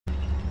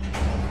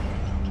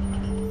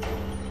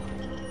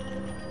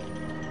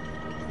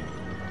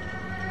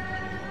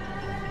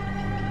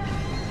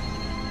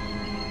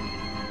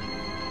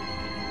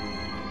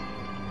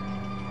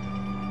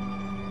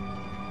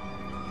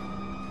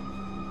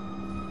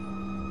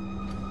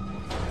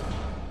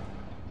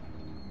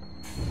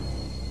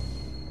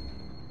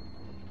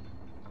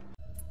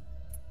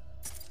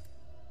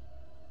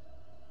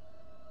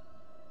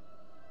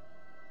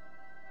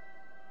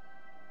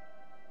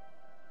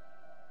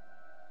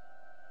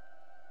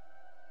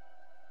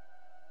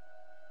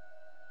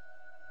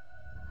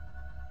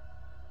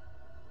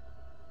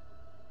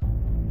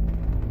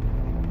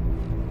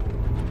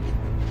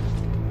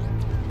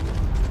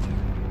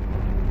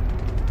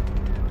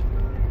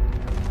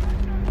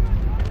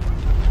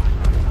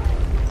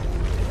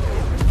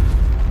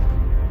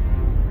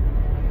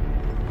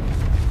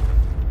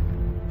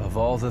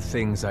all the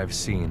things I've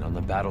seen on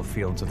the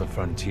battlefields of the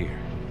frontier,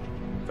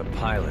 the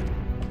pilot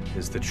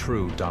is the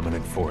true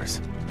dominant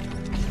force.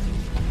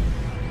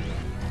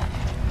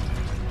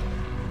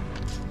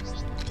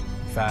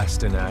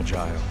 Fast and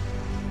agile.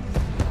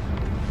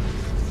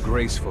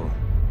 Graceful,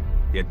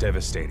 yet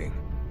devastating.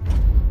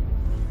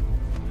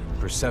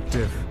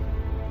 Perceptive,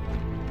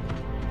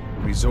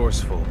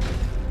 resourceful,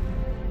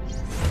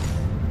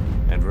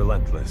 and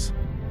relentless.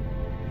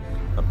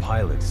 A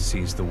pilot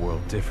sees the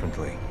world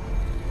differently.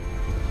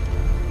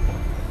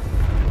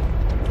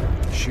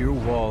 Sheer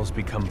walls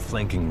become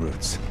flanking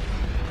routes.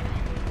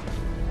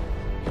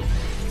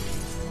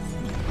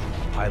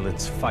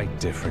 Pilots fight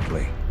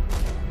differently.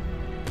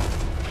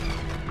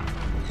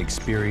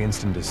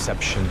 Experienced in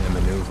deception and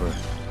maneuver,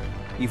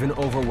 even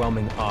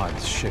overwhelming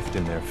odds shift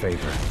in their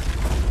favor.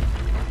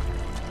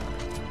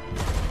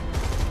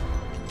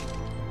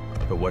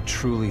 But what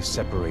truly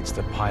separates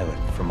the pilot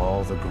from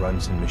all the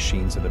grunts and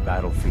machines of the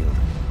battlefield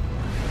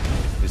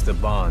is the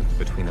bond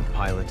between a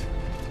pilot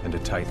and a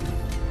Titan.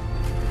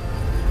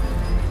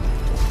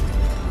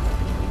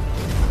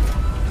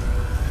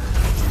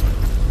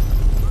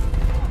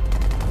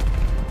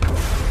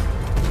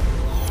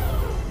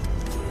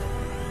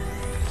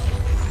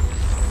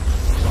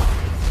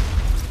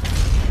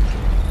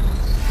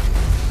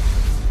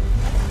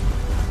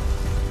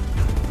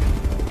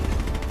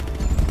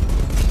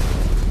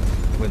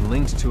 When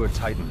linked to a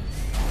Titan,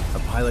 a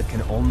pilot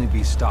can only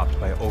be stopped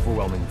by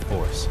overwhelming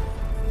force,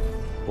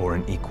 or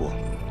an equal.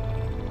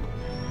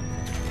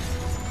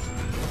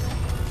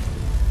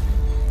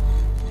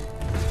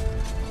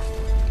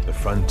 The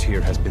frontier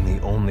has been the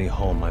only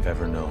home I've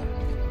ever known.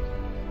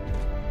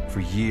 For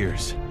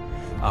years,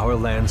 our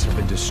lands have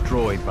been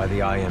destroyed by the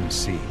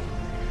IMC,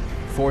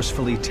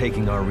 forcefully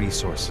taking our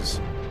resources,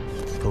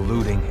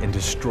 polluting and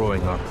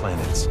destroying our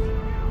planets,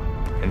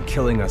 and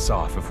killing us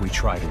off if we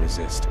try to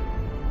resist.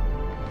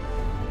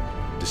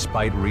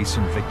 Despite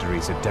recent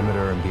victories at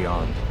Demeter and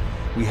beyond,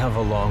 we have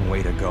a long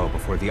way to go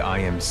before the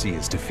IMC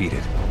is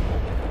defeated.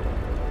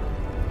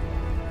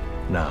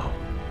 Now,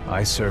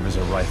 I serve as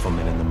a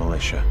rifleman in the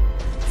militia,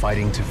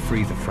 fighting to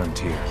free the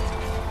frontier.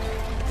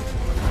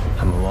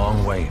 I'm a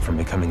long way from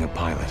becoming a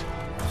pilot.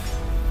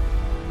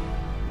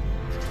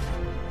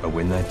 But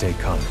when that day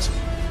comes,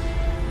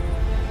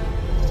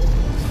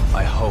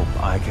 I hope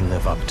I can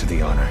live up to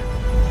the honor.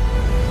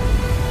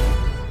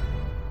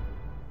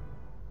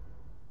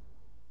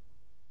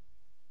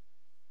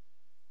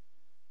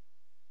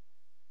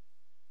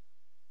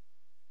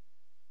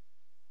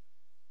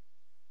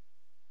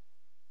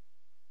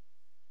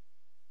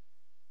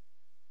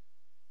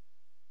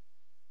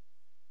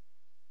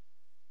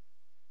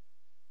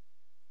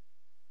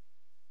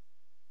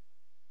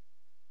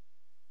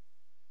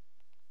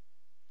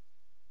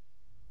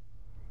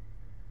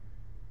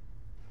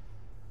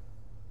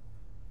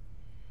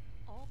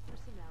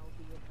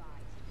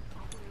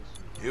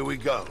 Here we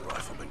go,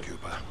 Rifleman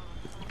Cooper.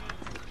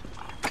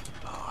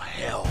 Oh,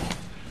 hell.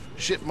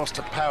 Ship must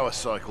have power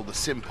cycled the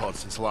sim pod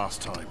since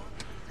last time.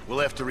 We'll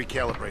have to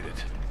recalibrate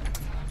it.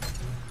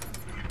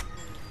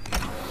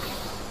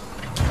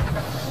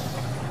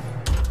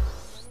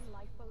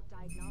 Lifeboat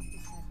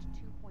diagnostic test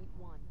 2.1.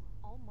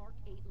 All Mark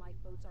 8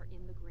 lifeboats are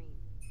in the green.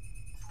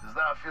 Does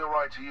that feel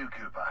right to you,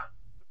 Cooper?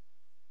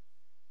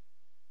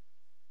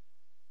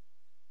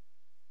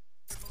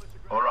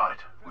 All right,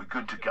 we're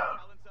good to go.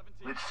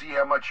 Let's see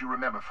how much you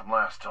remember from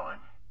last time.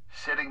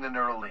 Setting the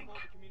neural link.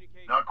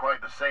 Not quite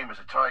the same as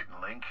a Titan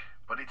link,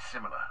 but it's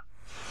similar.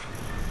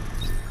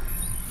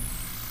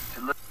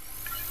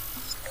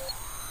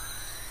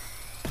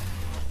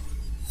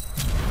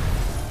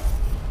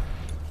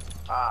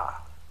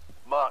 Ah,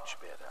 much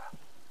better.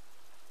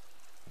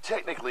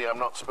 Technically, I'm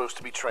not supposed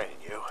to be training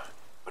you,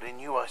 but in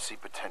you I see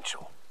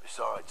potential.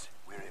 Besides,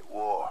 we're at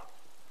war.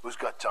 Who's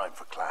got time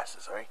for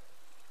classes, eh?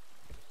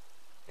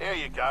 Here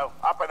you go,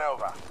 up and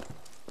over.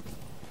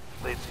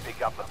 Let's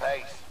pick up the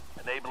pace,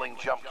 enabling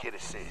jump kit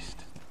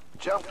assist.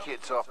 Jump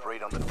kits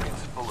operate on the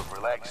principle of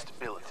relaxed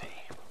stability.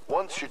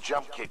 Once your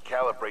jump kit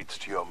calibrates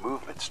to your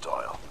movement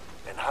style,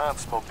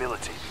 enhanced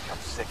mobility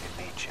becomes second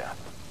nature.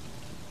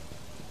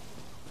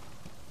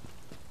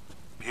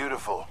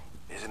 Beautiful,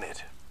 isn't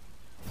it?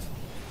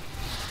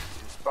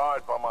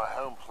 Inspired by my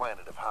home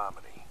planet of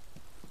Harmony.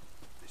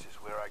 This is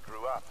where I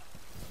grew up.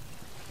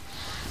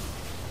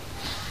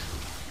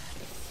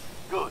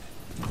 Good.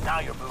 Now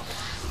you're moving.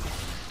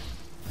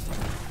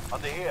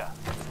 Under here.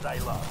 Stay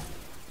low.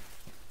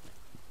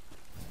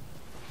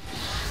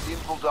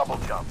 Simple double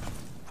jump.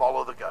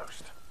 Follow the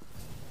ghost.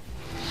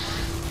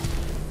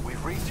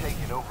 We've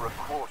retaken over a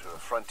quarter of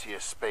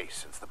frontier space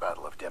since the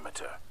Battle of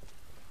Demeter.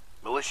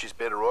 Militia's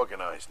better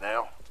organized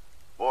now.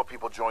 More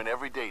people join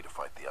every day to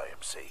fight the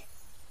IMC.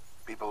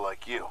 People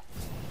like you.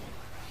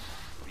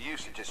 We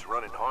used to just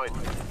run and hide,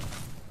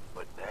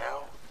 but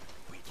now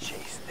we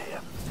chase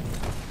them.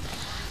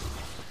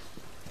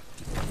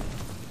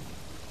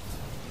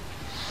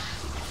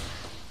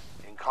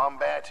 In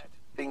combat,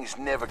 things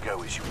never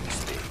go as you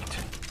expect.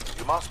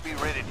 You must be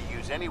ready to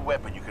use any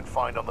weapon you can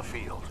find on the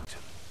field.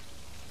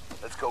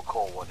 Let's go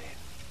call one in.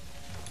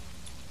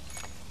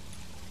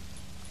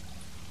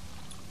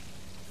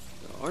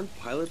 Aren't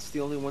pilots the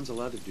only ones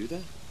allowed to do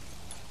that?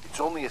 It's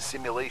only a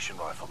simulation,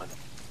 Rifleman.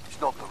 It's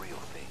not the real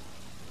thing.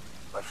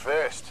 But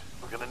first,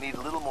 we're gonna need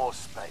a little more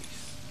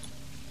space.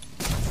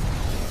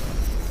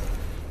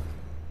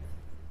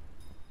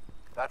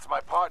 That's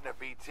my partner,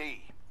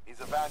 BT. He's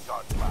a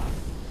Vanguard class.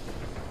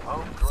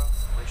 Homegrown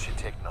militia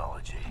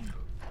technology.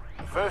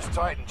 The first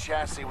Titan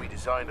chassis we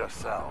designed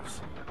ourselves.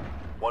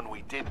 One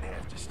we didn't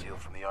have to steal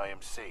from the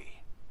IMC.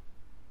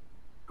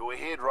 Go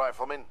ahead,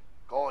 Rifleman.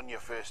 Call on your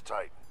first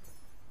Titan.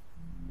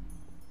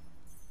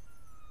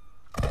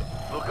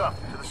 Look up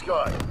to the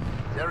sky.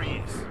 There he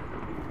is.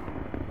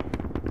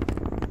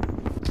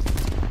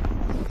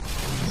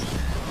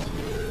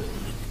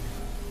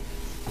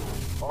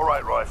 All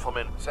right,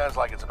 Rifleman. Sounds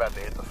like it's about to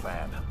hit the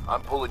fan.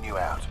 I'm pulling you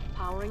out.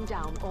 Powering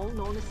down all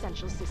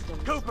non-essential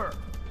systems. Cooper,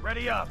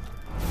 ready up.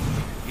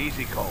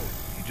 Easy, Cole.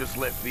 He just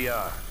left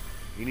VR.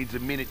 He needs a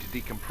minute to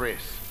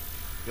decompress.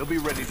 He'll be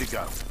ready to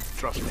go.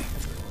 Trust me.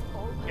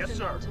 All Yes,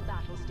 personnel sir. to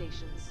battle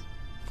stations.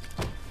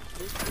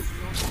 This is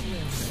not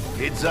a risk.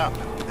 Heads up.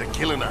 They're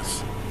killing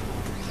us.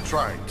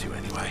 Trying to,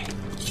 anyway.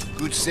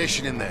 Good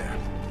session in there.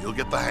 You'll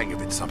get the hang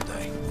of it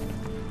someday.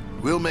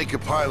 We'll make a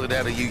pilot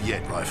out of you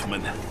yet,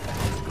 Rifleman.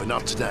 But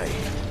not today.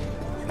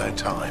 No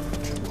time.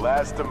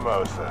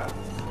 Lastimosa.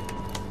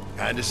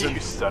 Anderson, You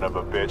son of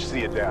a bitch.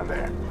 See you down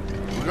there.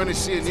 we're gonna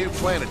see a new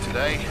planet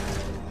today.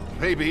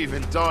 Maybe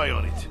even die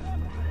on it.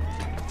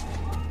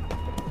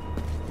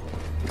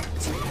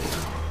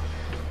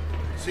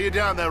 See you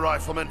down there,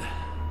 Rifleman.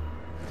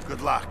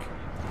 Good luck.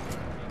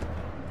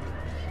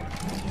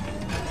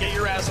 Get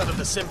your ass out of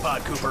the sim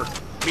pod, Cooper.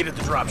 Meet at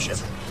the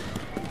dropship.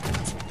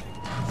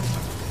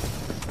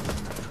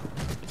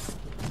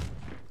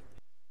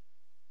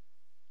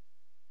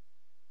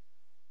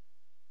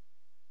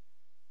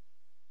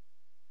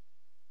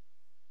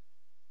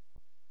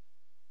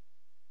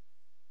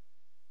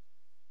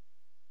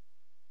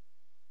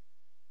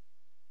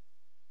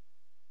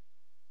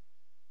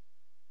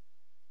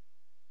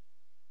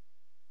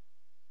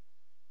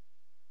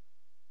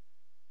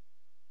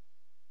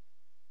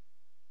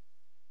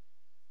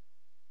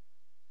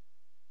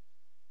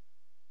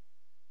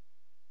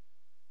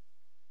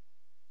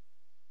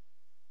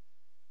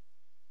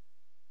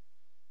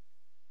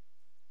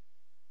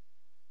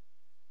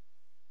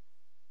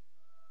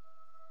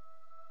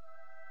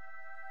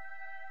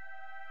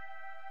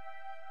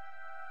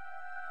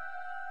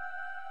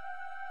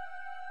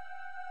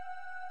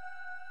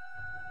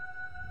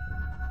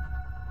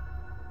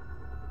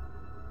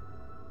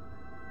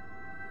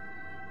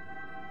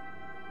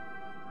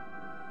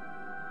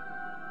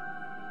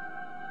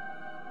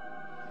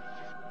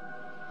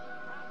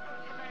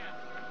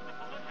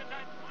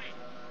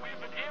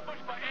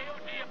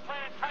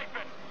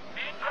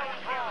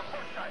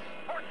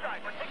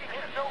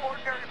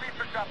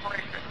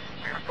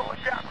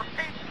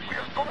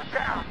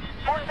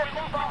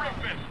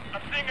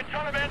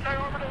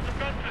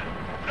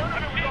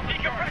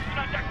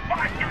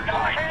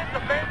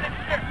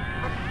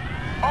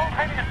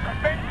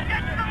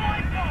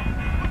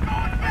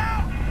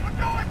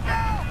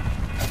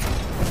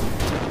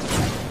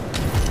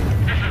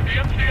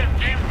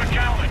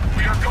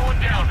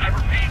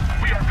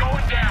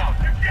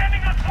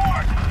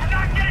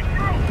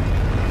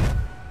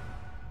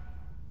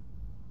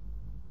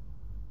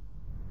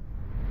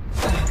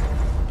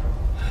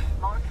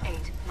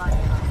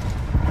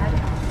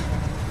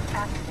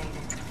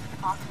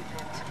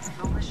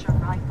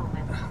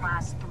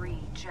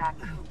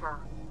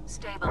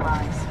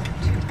 Stabilize.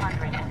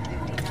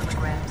 250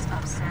 milligrams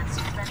of sense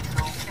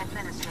fentanyl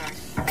administered.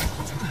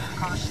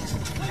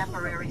 Caution.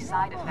 Temporary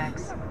side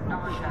effects.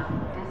 Nausea,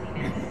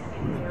 dizziness,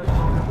 impaired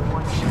motor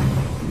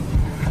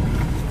function.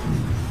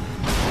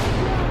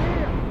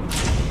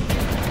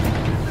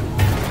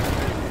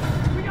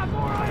 We got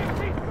more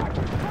IMC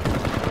structures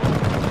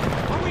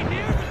coming! Are we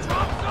near the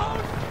drop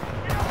zone?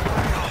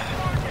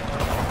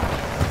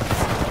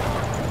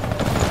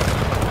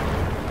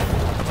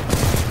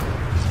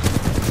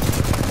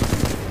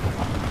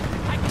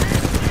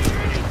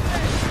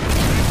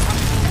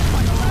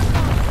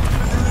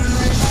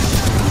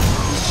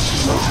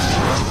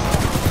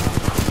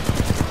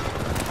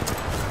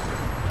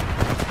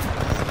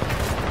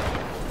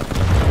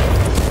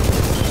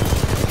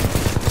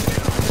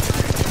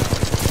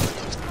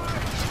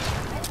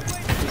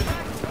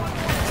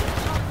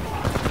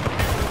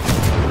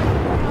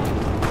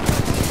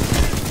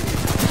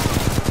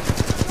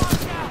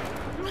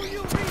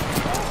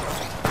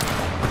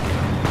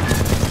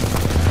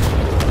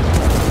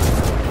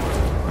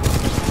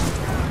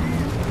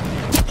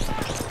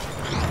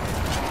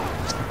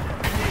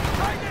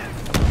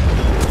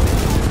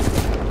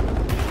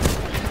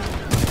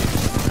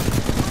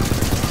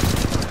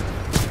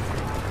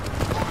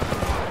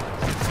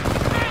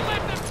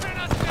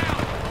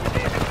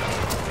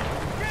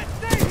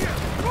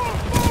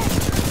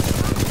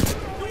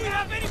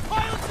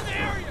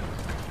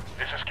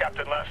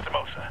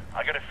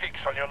 I got a fix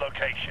on your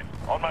location.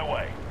 On my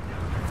way.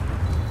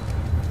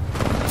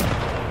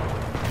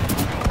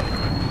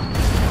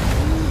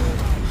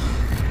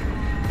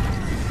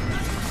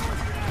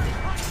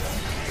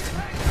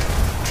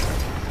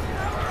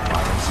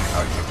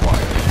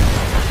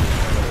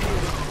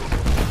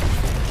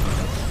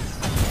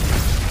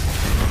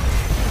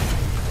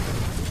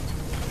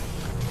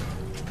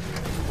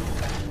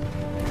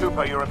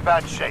 Cooper, you're in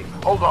bad shape.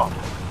 Hold on.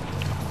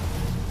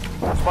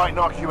 This might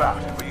knock you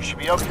out, but you should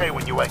be okay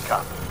when you wake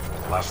up.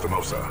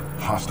 Lastimosa,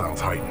 hostile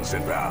Titans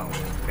inbound.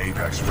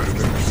 Apex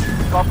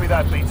predators. Copy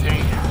that,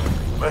 BT.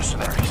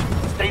 Mercenaries.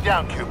 Stay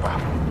down, Cooper.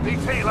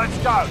 BT, let's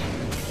go!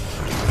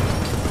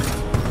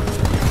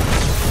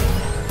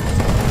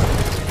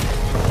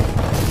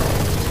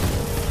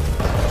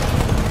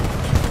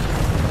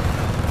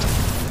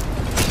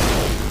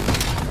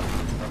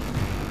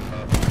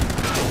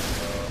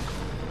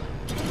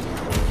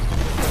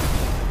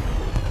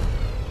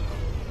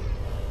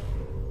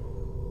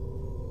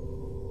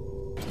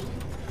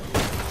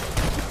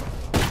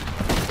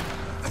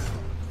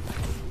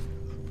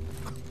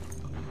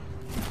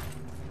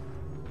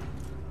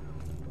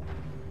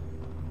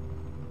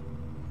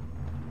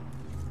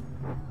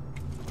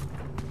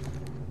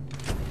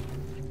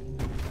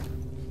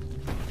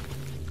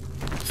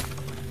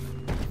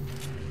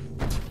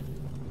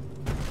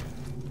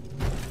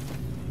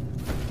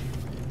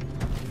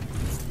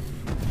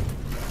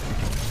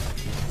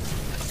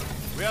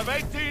 We have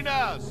 18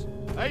 hours.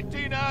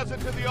 18 hours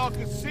until the Ark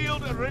is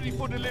sealed and ready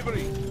for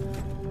delivery.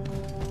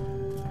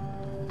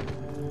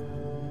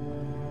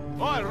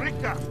 Oi,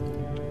 Richter!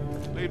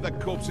 Leave the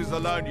corpses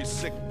alone, you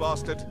sick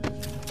bastard.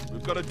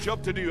 We've got a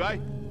job to do, eh?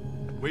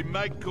 We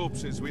make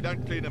corpses, we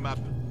don't clean them up.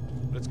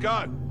 Let's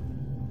go!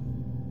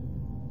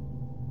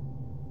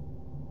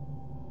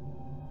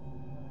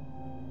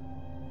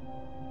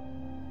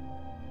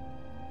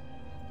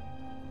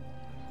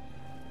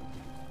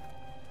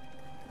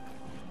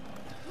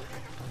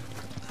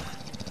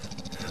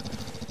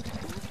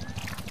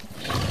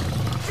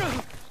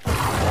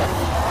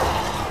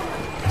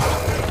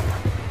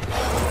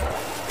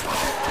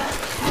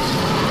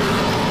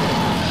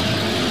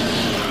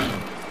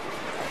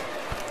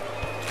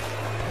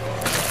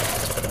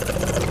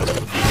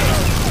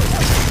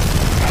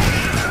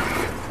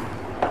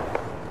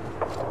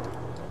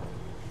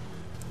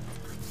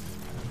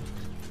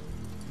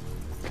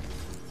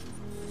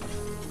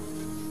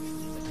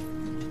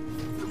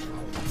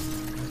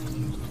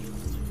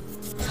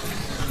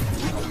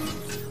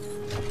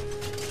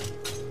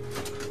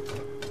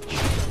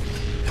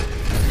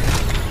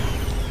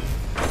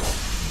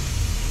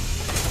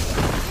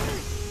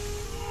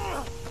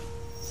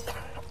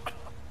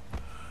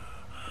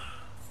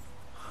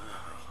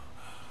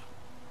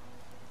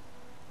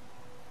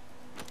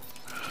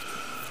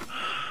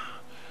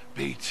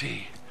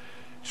 BT,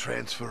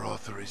 transfer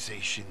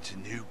authorization to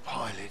new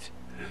pilot.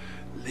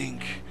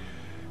 Link,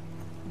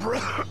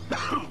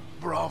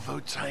 Bravo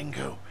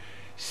Tango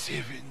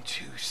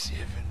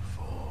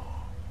 7274.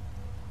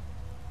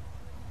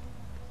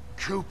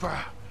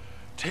 Cooper,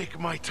 take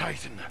my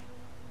Titan.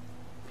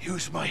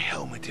 Use my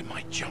helmet and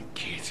my jump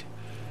kit.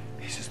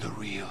 This is the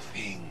real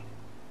thing.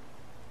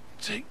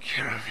 Take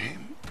care of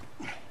him.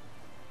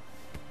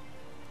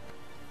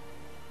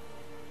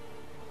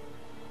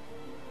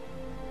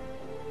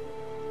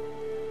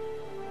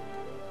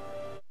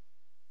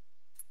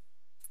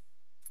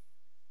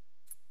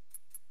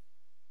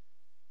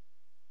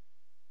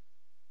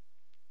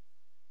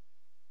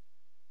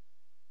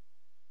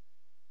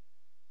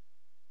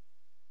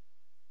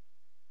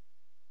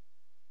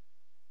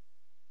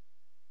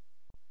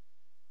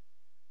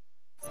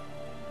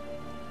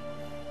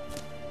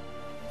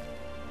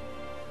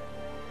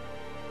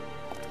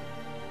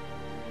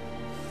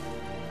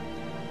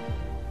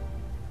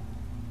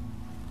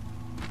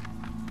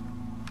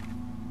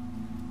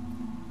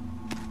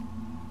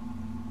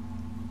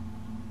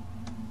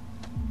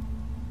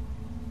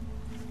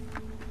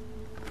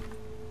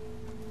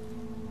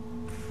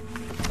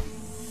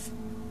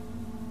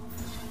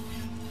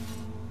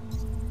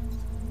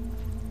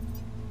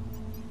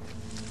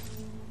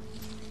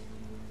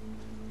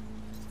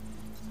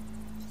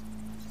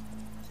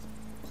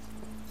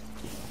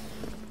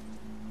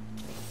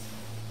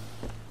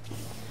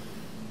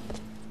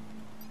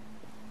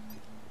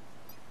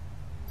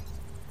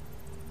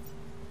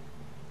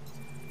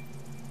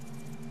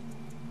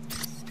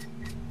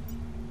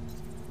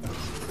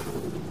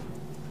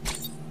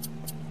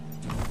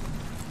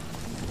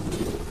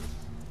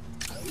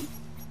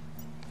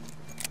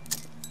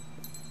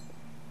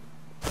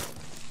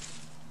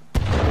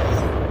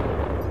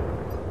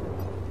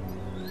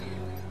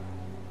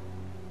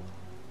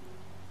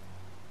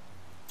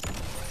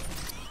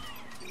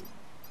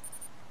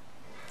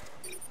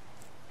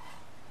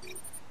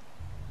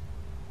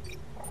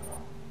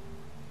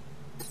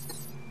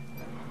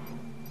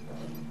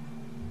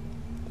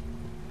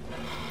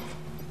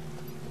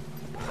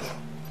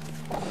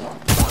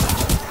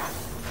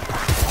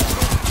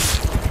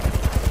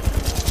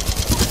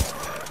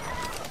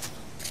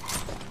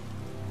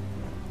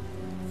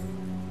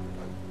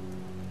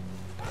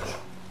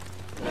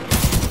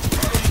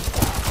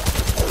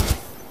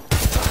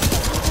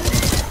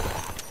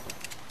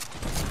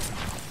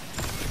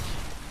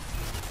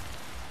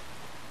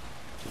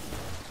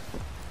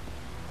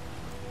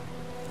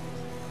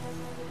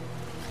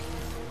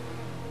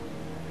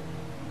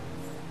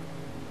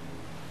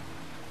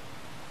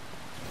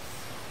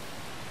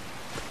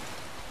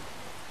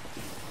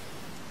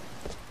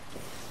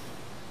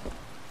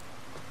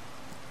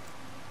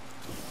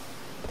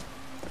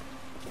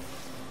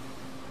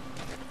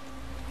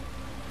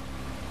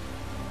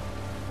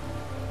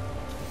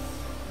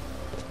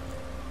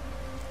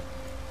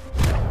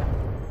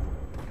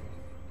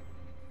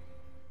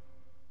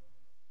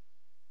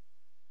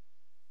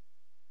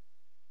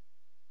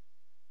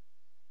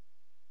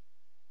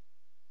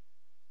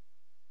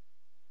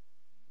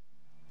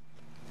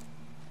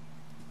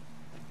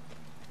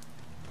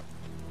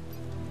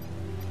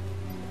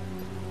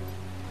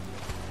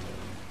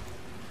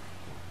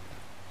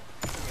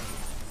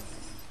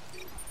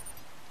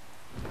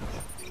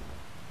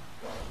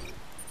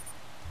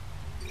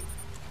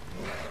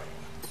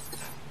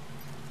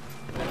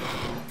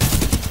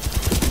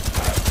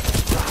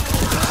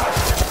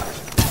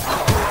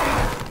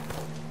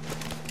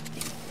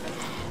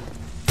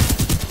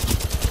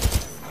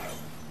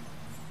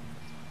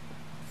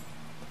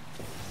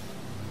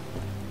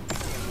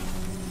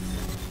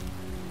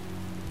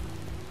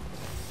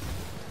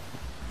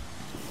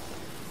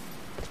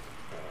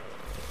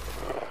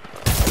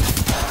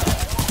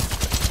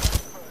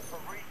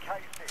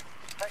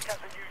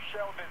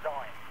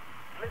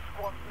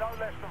 wants no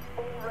less than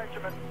 4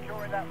 regiments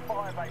securing that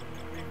fire base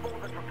before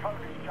the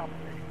Draconis jump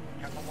in.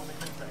 Chapter 1 is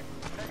in there.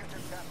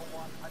 Negative, Chapter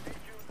 1. I need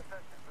you in the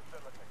testing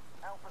facility.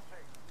 Alpha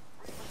 6.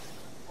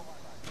 Reposition the fire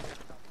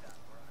base. Copy that.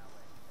 We're on our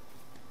way.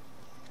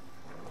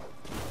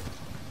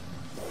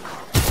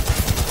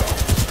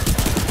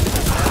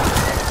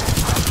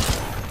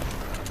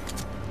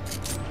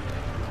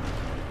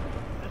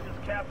 This is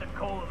Captain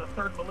Cole of the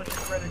 3rd Militia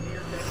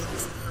Grenadiers and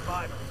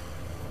Survivor.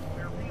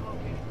 We're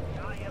relocating to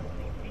the IMC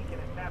beacon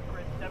at Map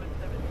Grid 772.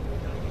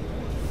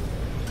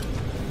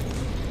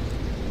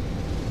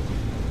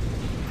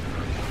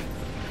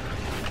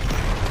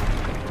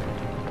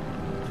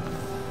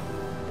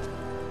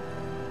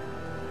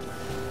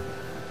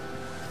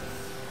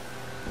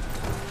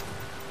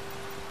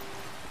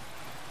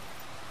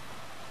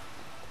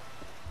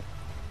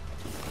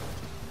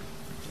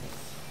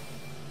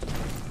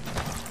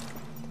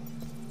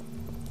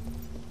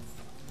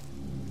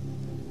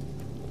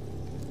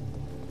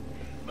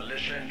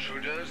 Militia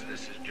intruders,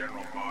 this is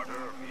General Marder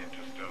of the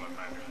Interstellar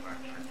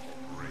Manufacturing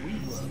Corporation. We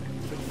work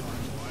for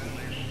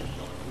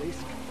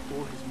Blisk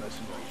or his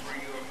mercenaries.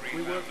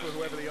 We work for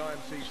whoever the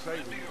IMC say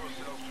we do.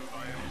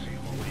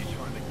 What are you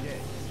trying to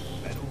get?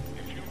 Medal?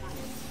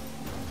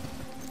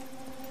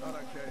 I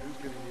don't care who's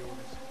giving the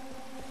orders.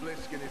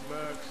 Blisk and his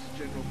mercs,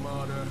 General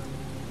Marder.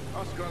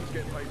 Us grunts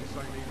get paid the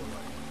same either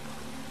way.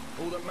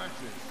 All that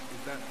matters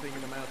is that thing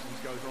in the mountains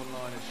goes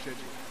online as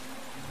scheduled.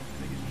 I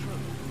think it's true.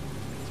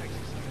 It takes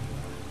a second.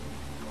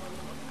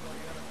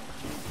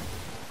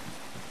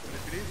 But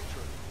if it is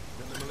true,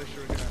 then the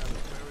militia are going to have a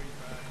very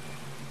bad...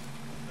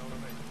 You know what I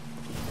mean?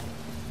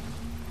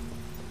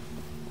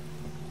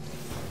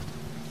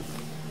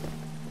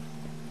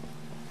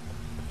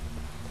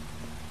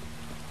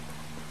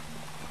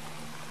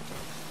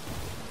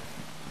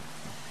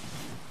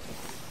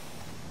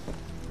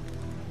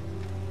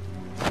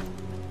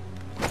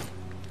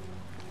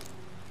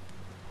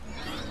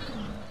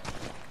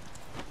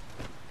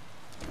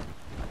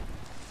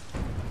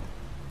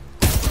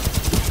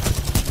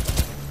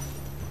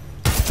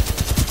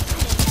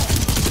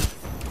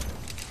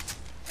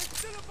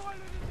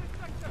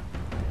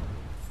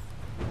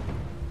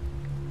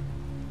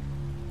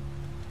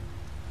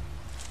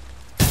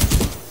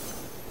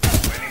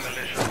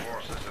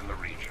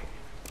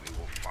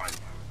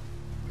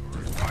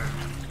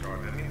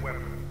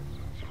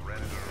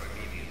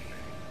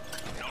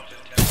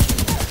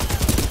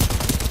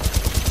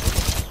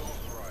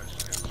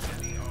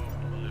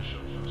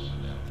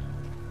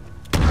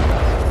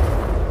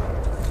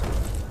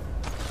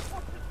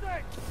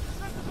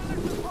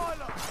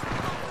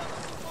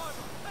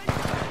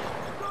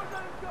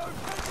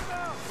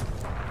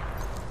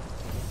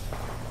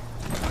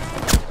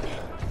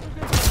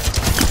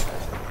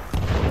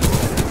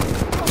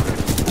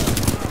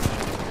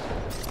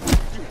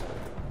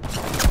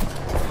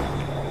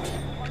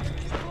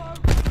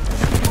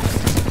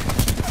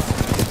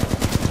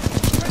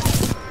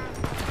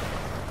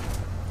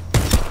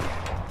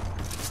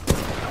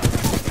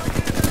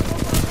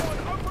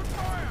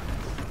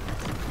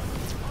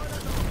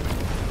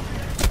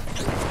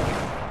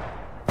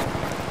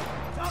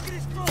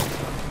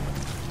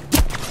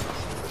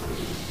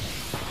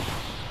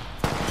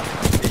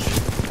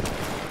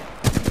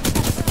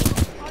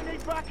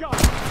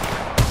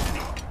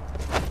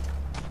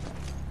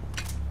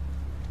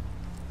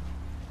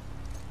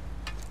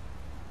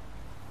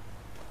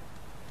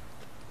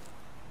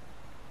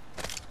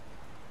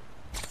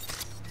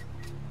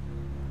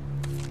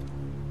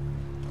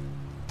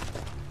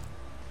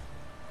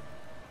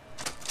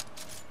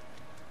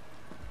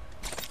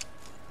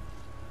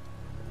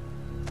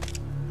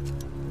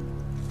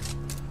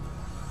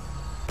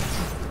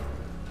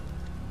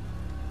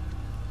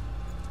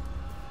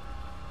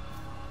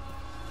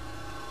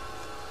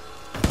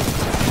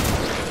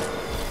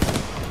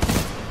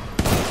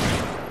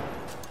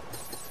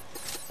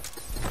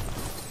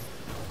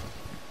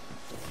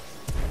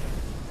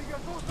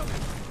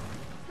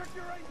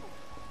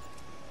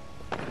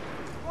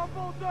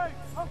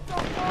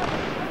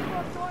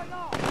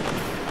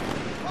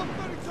 I'm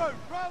 32,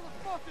 Prowler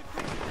spotted.